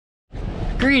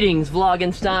Greetings,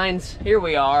 Vlogensteins. Here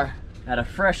we are at a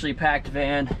freshly packed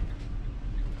van.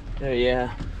 Oh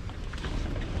yeah.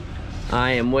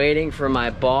 I am waiting for my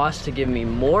boss to give me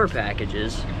more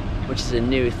packages, which is a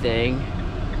new thing.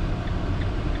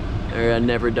 Or a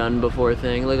never done before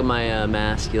thing. Look at my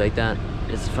mask, you like that?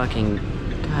 It's fucking,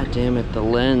 god damn it, the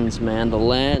lens, man, the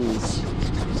lens.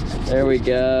 There we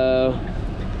go.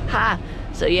 Ha!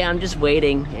 So yeah, I'm just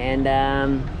waiting, and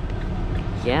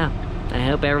yeah. I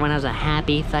hope everyone has a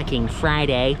happy fucking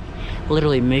Friday.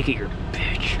 Literally make it your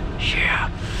bitch. Yeah.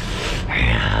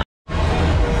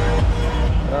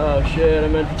 Oh shit, I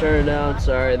meant to turn it down.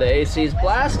 Sorry, the AC's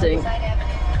blasting. This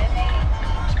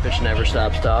bitch never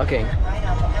stops talking.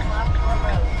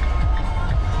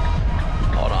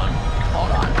 Hold on.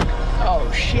 Oh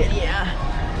shit, yeah.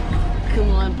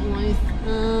 Come on, boys.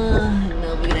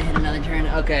 No, we're gonna hit another turn.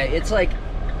 Okay, it's like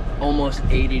almost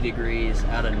 80 degrees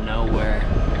out of nowhere.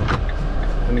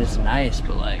 I mean, it's nice,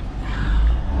 but like,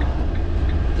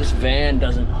 this van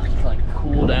doesn't like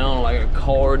cool down like a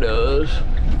car does.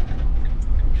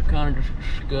 It's kind of just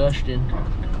disgusting.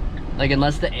 Like,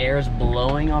 unless the air is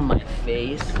blowing on my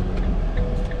face,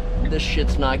 this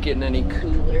shit's not getting any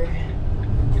cooler.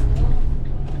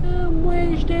 I'm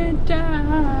wasting time.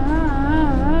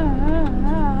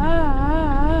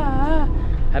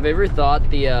 Have you ever thought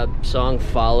the song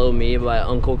Follow Me by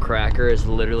Uncle Kracker is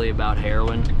literally about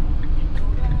heroin?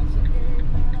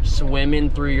 Swimming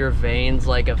through your veins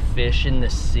like a fish in the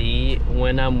sea.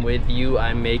 When I'm with you,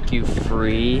 I make you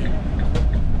free.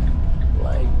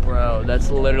 Like, bro, that's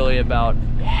literally about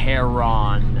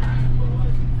heroin.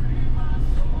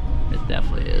 It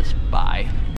definitely is. Bye.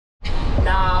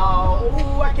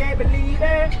 No, I can't believe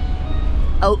it.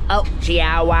 Oh,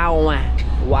 yeah,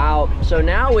 wow. So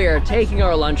now we are taking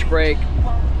our lunch break,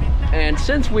 and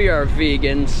since we are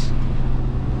vegans,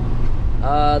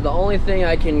 the only thing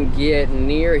I can get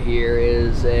near here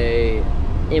is a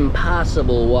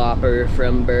Impossible Whopper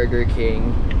from Burger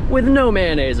King. With no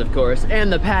mayonnaise, of course,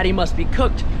 and the patty must be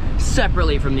cooked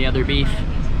separately from the other beef.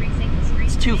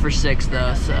 It's 2 for $6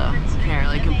 though, so can't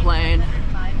really complain.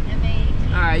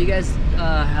 Alright, you guys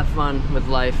have fun with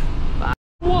life. Bye.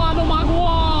 Oh my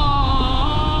god!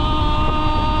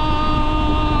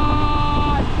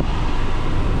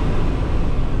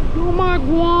 Oh my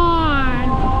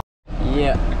god!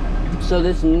 Yeah, so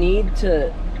this need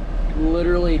to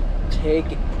literally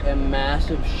take a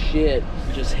massive shit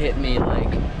just hit me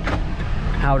like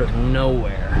out of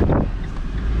nowhere.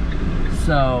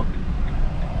 So,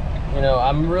 you know,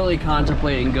 I'm really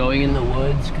contemplating going in the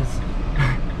woods because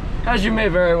as you may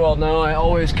very well know, I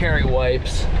always carry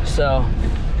wipes, so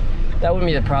that wouldn't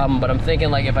be the problem. But I'm thinking,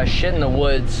 like, if I shit in the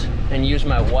woods and use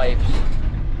my wipes,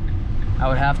 I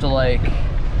would have to like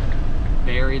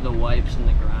bury the wipes in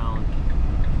the ground,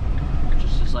 which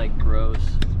is just like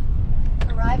gross.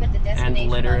 Arrive at the destination and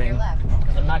littering, on your left.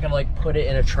 because I'm not gonna like put it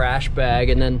in a trash bag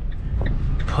and then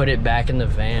put it back in the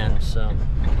van. So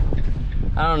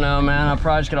I don't know, man. I'm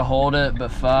probably just gonna hold it,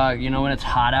 but fuck, you know, when it's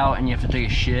hot out and you have to take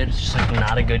a shit, it's just like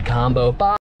not a good combo.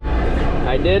 Bye.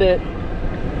 I did it.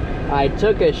 I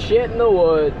took a shit in the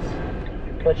woods,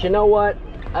 but you know what?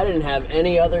 I didn't have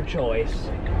any other choice.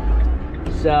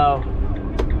 So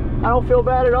I don't feel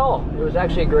bad at all. It was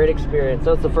actually a great experience.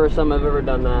 That's the first time I've ever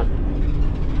done that.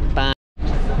 Bye.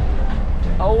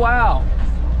 Oh wow.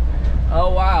 Oh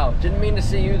wow, didn't mean to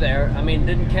see you there. I mean,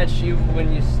 didn't catch you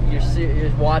when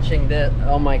you're watching this.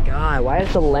 Oh my god, why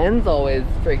is the lens always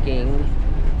freaking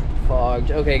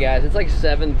fogged? Okay guys, it's like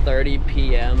 7:30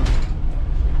 p.m.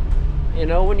 You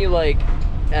know when you like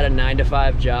at a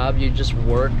 9-to-5 job, you just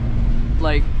work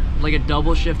like a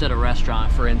double shift at a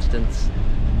restaurant, for instance.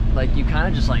 Like you kind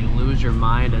of just like lose your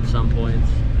mind at some points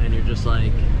and you're just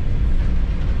like,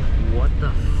 what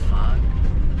the fuck?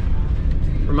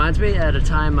 Reminds me at a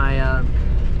time I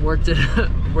worked at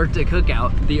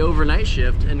Cookout, the overnight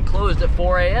shift, and closed at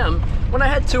 4 a.m. when I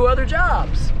had 2 other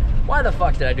jobs. Why the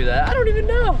fuck did I do that? I don't even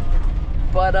know.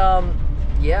 But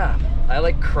yeah, I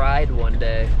like cried one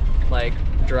day, like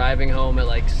driving home at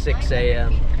like 6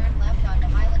 a.m.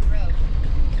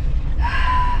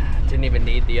 Didn't even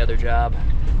need the other job.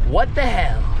 What the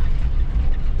hell?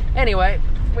 Anyway,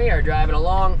 we are driving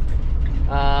along.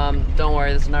 Don't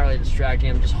worry, this is not really distracting.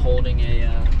 I'm just holding a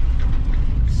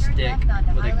stick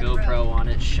with a GoPro on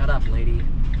it. Shut up, lady.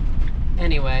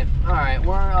 Anyway, alright,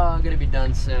 we're gonna be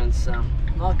done soon, so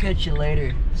I'll catch you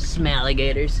later,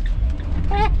 smalligators.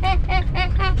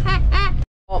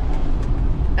 Well,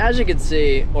 as you can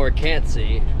see, or can't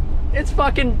see, it's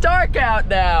fucking dark out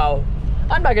now.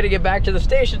 I'm not gonna get back to the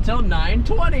station till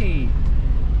 9:20.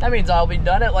 That means I'll be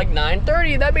done at like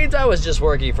 9:30. That means I was just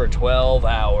working for 12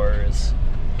 hours.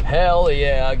 Hell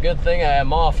yeah, good thing I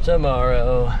am off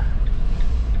tomorrow.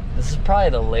 This is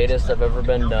probably the latest I've ever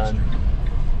been done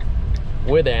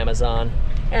with Amazon.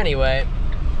 Anyway,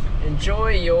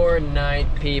 enjoy your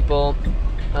night, people.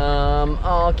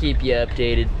 I'll keep you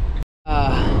updated.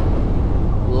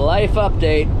 Life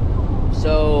update.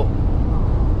 So,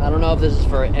 I don't know if this is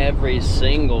for every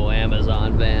single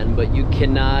Amazon van, but you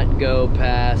cannot go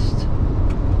past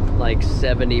like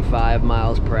 75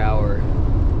 miles per hour.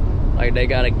 Like, they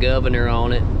got a governor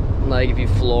on it. Like, if you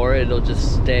floor it, it'll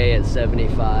just stay at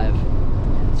 75.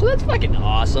 So that's fucking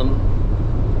awesome.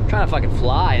 I'm trying to fucking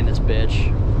fly in this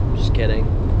bitch. Just kidding.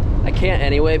 I can't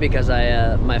anyway because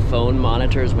my phone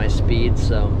monitors my speed,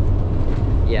 so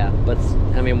yeah. But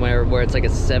I mean, where it's like a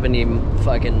 70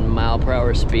 fucking mile per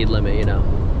hour speed limit, you know,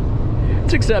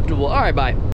 it's acceptable. All right, bye.